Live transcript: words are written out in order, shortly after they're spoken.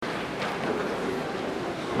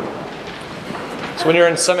So when you're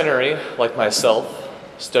in seminary, like myself,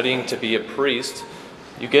 studying to be a priest,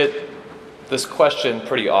 you get this question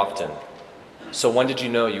pretty often. So when did you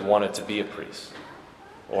know you wanted to be a priest?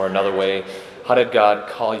 Or another way, how did God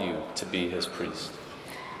call you to be his priest?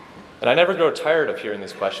 And I never grow tired of hearing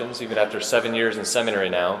these questions, even after 7 years in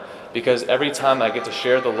seminary now, because every time I get to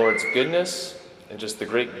share the Lord's goodness and just the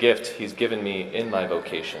great gift he's given me in my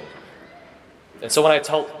vocation. And so when I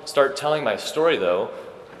start telling my story, though,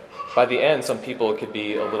 by the end, some people could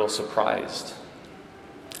be a little surprised.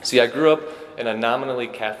 See, I grew up in a nominally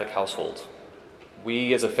Catholic household.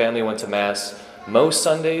 We as a family went to Mass most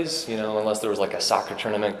Sundays, unless there was like a soccer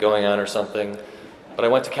tournament going on or something. But I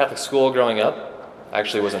went to Catholic school growing up. I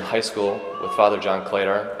actually was in high school with Father John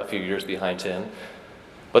Cladar, a few years behind him.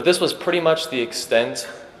 But this was pretty much the extent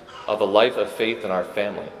of a life of faith in our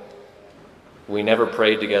family. We never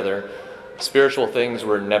prayed together. Spiritual things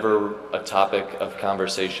were never a topic of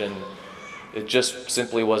conversation. It just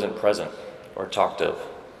simply wasn't present or talked of.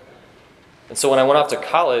 And so when I went off to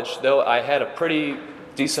college, though I had a pretty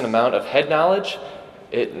decent amount of head knowledge,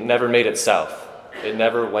 it never made it south. It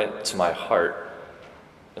never went to my heart.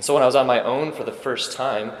 And so when I was on my own for the first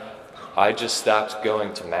time, I just stopped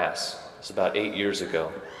going to Mass. It's about 8 years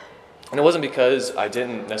ago. And it wasn't because I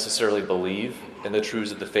didn't necessarily believe in the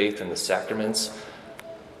truths of the faith and the sacraments.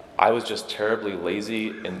 I was just terribly lazy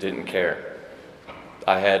and didn't care.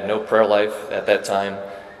 I had no prayer life at that time.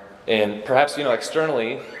 And perhaps,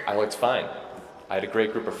 externally, I looked fine. I had a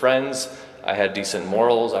great group of friends. I had decent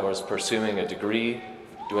morals. I was pursuing a degree,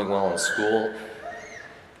 doing well in school.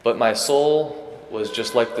 But my soul was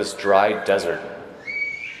just like this dry desert,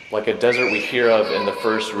 like a desert we hear of in the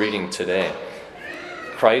first reading today.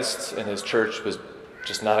 Christ and his church was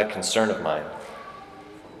just not a concern of mine.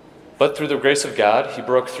 But through the grace of God, he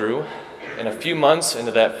broke through. And a few months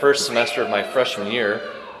into that first semester of my freshman year,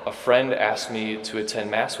 a friend asked me to attend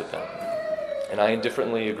Mass with them. And I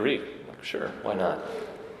indifferently agreed. Sure, why not?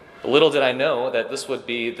 But little did I know that this would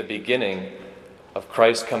be the beginning of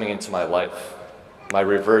Christ coming into my life, my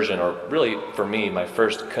reversion, or really, for me, my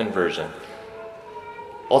first conversion.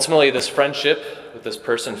 Ultimately, this friendship with this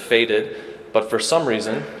person faded, but for some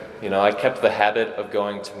reason, I kept the habit of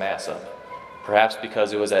going to Mass up. Perhaps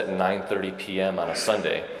because it was at 9:30 p.m. on a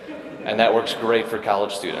Sunday. And that works great for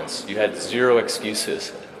college students. You had zero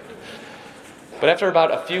excuses. But after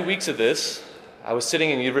about a few weeks of this, I was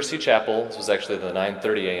sitting in University Chapel. This was actually the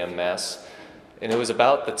 9:30 a.m. Mass. And it was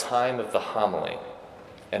about the time of the homily.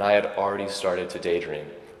 And I had already started to daydream.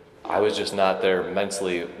 I was just not there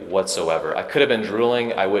mentally whatsoever. I could have been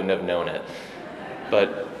drooling. I wouldn't have known it.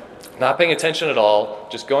 But not paying attention at all,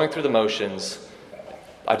 just going through the motions.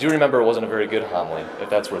 I do remember it wasn't a very good homily, if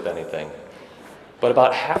that's worth anything. But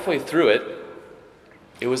about halfway through it,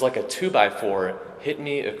 it was like a 2x4 hit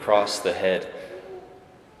me across the head.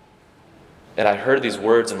 And I heard these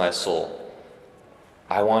words in my soul.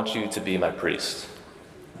 I want you to be my priest.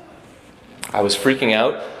 I was freaking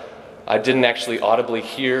out. I didn't actually audibly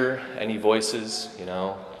hear any voices,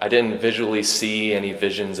 I didn't visually see any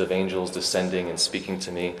visions of angels descending and speaking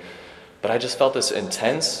to me. But I just felt this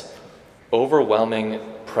intense, overwhelming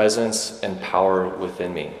presence and power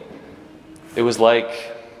within me. It was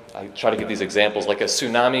like, I try to give these examples, like a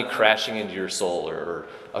tsunami crashing into your soul, or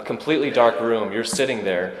a completely dark room. You're sitting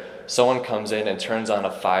there, someone comes in and turns on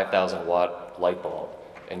a 5,000 watt light bulb,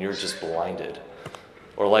 and you're just blinded.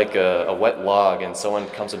 Or like a wet log, and someone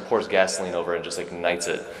comes and pours gasoline over it and just ignites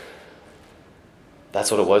it. That's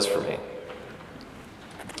what it was for me.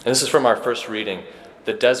 And this is from our first reading.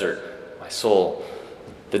 The desert, my soul.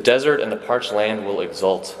 The desert and the parched land will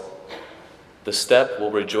exult. The steppe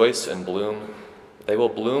will rejoice and bloom. They will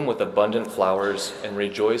bloom with abundant flowers and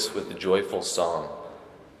rejoice with joyful song.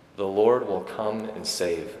 The Lord will come and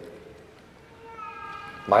save.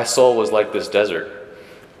 My soul was like this desert.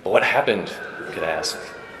 But what happened, you could ask?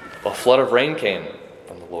 A flood of rain came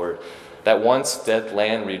from the Lord. That once dead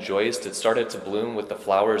land rejoiced. It started to bloom with the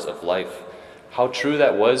flowers of life. How true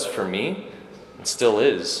that was for me, and still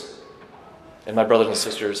is. And my brothers and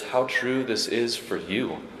sisters, how true this is for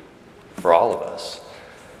you, for all of us.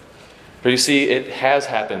 For you see, it has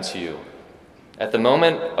happened to you. At the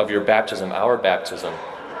moment of your baptism, our baptism,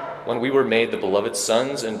 when we were made the beloved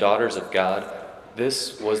sons and daughters of God,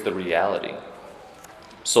 this was the reality.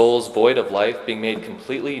 Souls void of life being made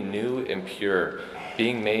completely new and pure,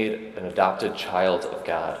 being made an adopted child of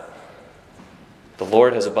God. The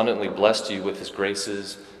Lord has abundantly blessed you with his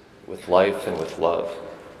graces, with life, and with love.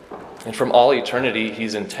 And from all eternity,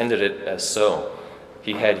 he's intended it as so.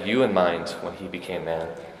 He had you in mind when he became man.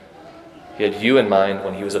 He had you in mind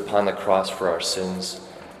when he was upon the cross for our sins.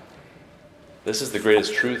 This is the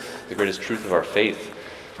greatest truth of our faith.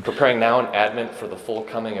 Preparing now in Advent for the full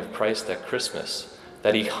coming of Christ at Christmas,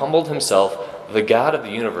 that he humbled himself, the God of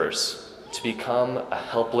the universe, to become a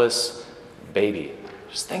helpless baby.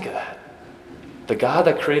 Just think of that. The God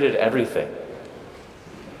that created everything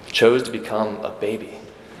chose to become a baby,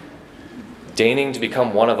 deigning to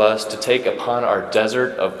become one of us, to take upon our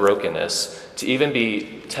desert of brokenness, to even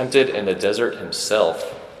be tempted in the desert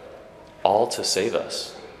himself, all to save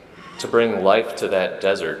us, to bring life to that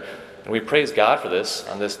desert. And we praise God for this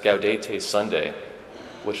on this Gaudete Sunday,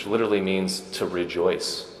 which literally means to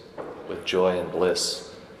rejoice with joy and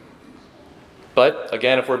bliss. But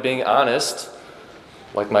again, if we're being honest,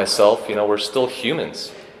 like myself, we're still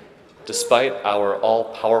humans. Despite our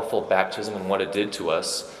all-powerful baptism and what it did to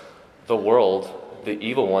us, the world, the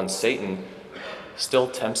evil one, Satan, still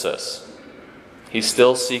tempts us. He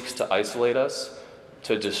still seeks to isolate us,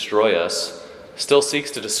 to destroy us, still seeks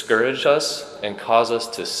to discourage us and cause us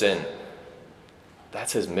to sin.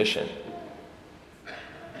 That's his mission.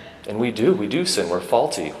 And we do sin. We're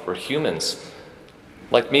faulty. We're humans.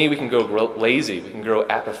 Like me, we can grow lazy. We can grow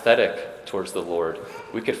apathetic towards the Lord.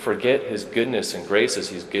 We could forget his goodness and graces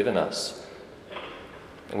he's given us.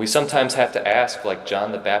 And we sometimes have to ask, like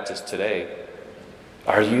John the Baptist today,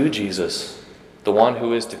 are you Jesus, the one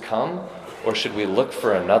who is to come, or should we look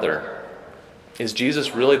for another? Is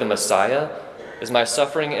Jesus really the Messiah? Is my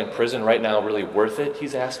suffering in prison right now really worth it,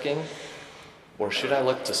 he's asking? Or should I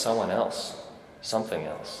look to someone else, something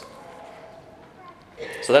else?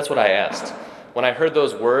 So that's what I asked. When I heard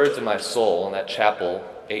those words in my soul in that chapel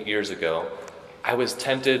 8 years ago, I was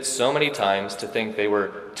tempted so many times to think they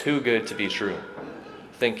were too good to be true.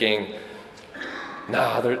 Thinking,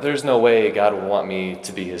 there's no way God would want me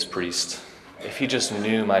to be his priest. If he just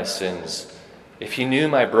knew my sins, if he knew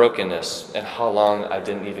my brokenness and how long I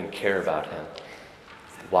didn't even care about him,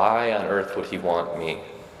 why on earth would he want me?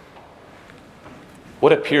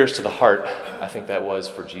 What a pierce to the heart I think that was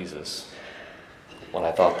for Jesus when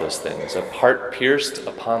I thought those things. A heart pierced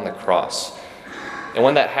upon the cross. And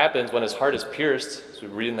when that happens, when his heart is pierced, as we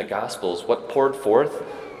read in the Gospels, what poured forth?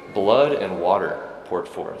 Blood and water poured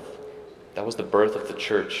forth. That was the birth of the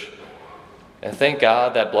church. And thank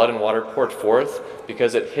God that blood and water poured forth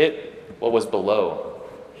because it hit what was below,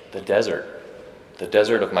 the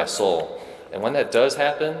desert of my soul. And when that does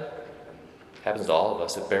happen, it happens to all of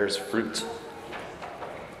us, it bears fruit.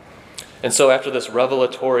 And so after this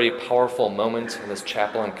revelatory, powerful moment in this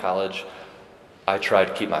chapel in college, I tried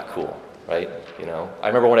to keep my cool, right? I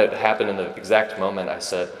remember when it happened in the exact moment, I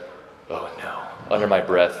said, oh no, under my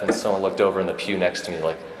breath. And someone looked over in the pew next to me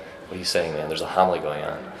like, what are you saying, man? There's a homily going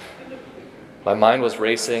on. My mind was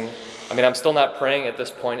racing. I'm still not praying at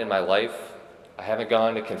this point in my life. I haven't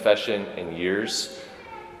gone to confession in years.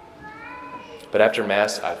 But after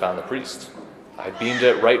Mass, I found the priest. I beamed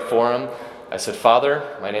it right for him. I said, Father,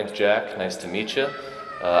 my name's Jack. Nice to meet you.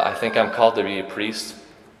 I think I'm called to be a priest.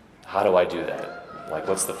 How do I do that?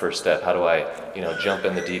 What's the first step? How do I, jump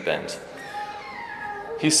in the deep end?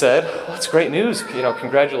 He said, well, that's great news.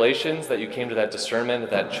 Congratulations that you came to that discernment,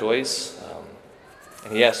 that choice.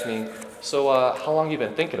 And he asked me, so how long have you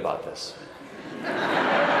been thinking about this? All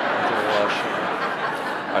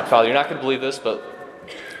right, Father, you're not going to believe this, but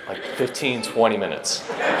 15, 20 minutes.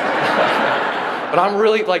 But I'm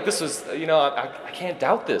really, this is, I can't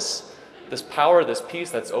doubt this power, this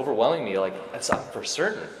peace that's overwhelming me, that's for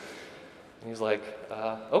certain. And he's like,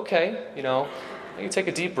 okay, you take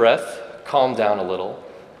a deep breath, calm down a little,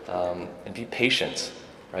 and be patient,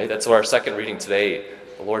 right? That's our second reading today.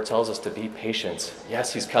 The Lord tells us to be patient.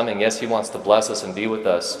 Yes, he's coming. Yes, he wants to bless us and be with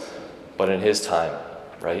us, but in his time,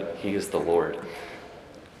 right? He is the Lord.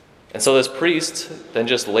 And so this priest then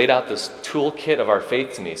just laid out this toolkit of our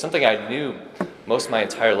faith to me, something I knew most of my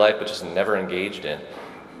entire life but just never engaged in.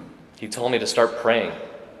 He told me to start praying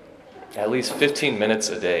at least 15 minutes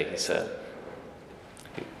a day, he said.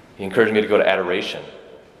 He encouraged me to go to adoration,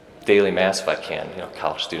 daily Mass if I can.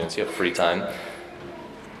 College students, you have free time.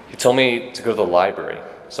 He told me to go to the library,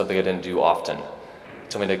 something I didn't do often. He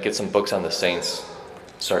told me to get some books on the saints,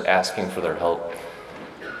 start asking for their help.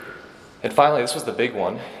 And finally, this was the big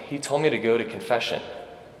one. He told me to go to confession.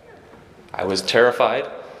 I was terrified.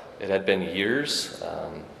 It had been years.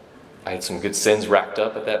 I had some good sins racked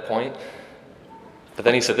up at that point. But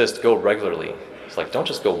then he said this, to go regularly. He's like, don't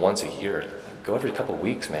just go once a year. Go every couple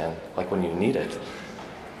weeks, man, when you need it.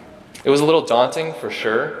 It was a little daunting, for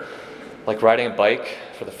sure. Like riding a bike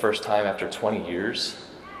for the first time after 20 years.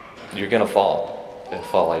 You're going to fall. And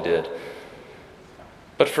fall I did.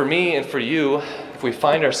 But for me and for you, if we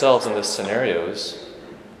find ourselves in these scenarios,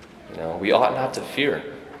 we ought not to fear.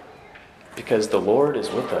 because the Lord is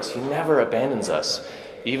with us. He never abandons us,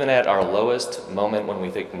 even at our lowest moment when we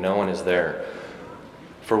think no one is there.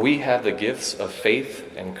 For we have the gifts of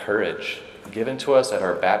faith and courage given to us at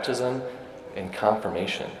our baptism and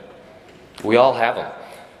confirmation. We all have them.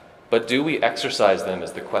 But do we exercise them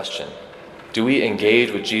is the question. Do we engage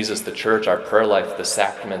with Jesus, the church, our prayer life, the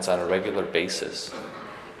sacraments on a regular basis?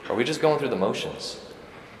 Or are we just going through the motions?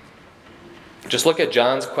 Just look at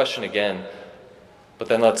John's question again, but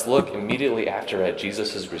then let's look immediately after at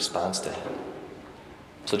Jesus' response to him.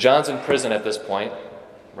 So John's in prison at this point,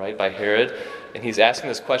 right, by Herod, and he's asking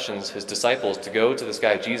this question, his disciples, to go to this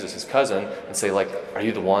guy Jesus, his cousin, and say, like, are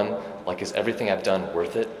you the one? Like, is everything I've done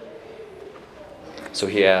worth it? So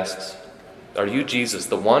he asks, are you Jesus,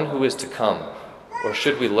 the one who is to come, or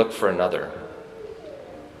should we look for another?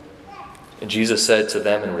 And Jesus said to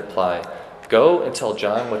them in reply, go and tell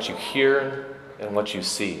John what you hear and what you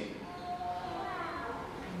see.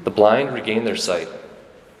 The blind regain their sight,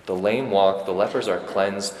 the lame walk, the lepers are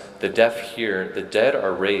cleansed, the deaf hear, the dead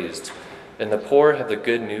are raised, and the poor have the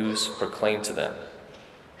good news proclaimed to them.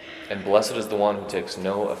 And blessed is the one who takes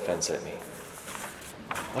no offense at me.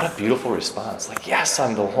 What a beautiful response. Like, yes,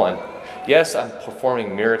 I'm the one. Yes, I'm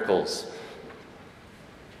performing miracles.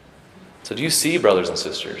 So do you see, brothers and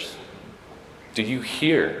sisters? Do you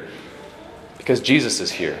hear? Because Jesus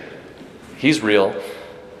is here. He's real.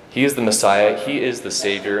 He is the Messiah. He is the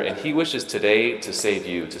Savior. And He wishes today to save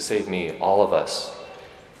you, to save me, all of us.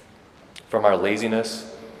 From our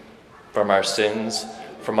laziness, from our sins,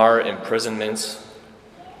 from our imprisonments,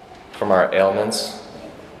 from our ailments,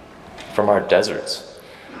 from our deserts.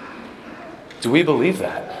 Do we believe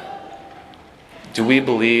that? Do we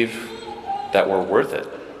believe that we're worth it?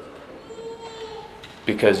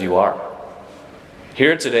 Because you are.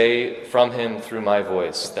 Hear today from Him through my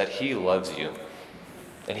voice that He loves you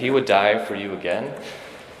and He would die for you again,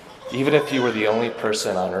 even if you were the only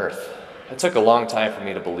person on earth. It took a long time for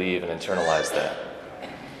me to believe and internalize that.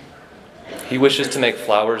 He wishes to make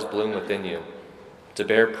flowers bloom within you, to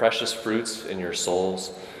bear precious fruits in your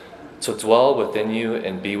souls, to dwell within you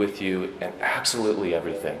and be with you in absolutely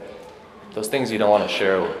everything. Those things you don't want to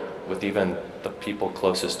share with even the people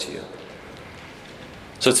closest to you.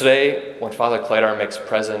 So today, when Father Kleidar makes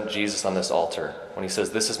present Jesus on this altar, when he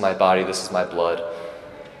says, this is my body, this is my blood,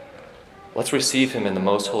 let's receive Him in the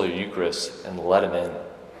most holy Eucharist and let Him in.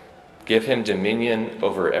 Give Him dominion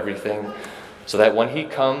over everything so that when He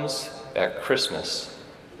comes at Christmas,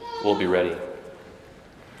 we'll be ready.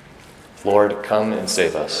 Lord, come and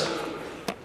save us.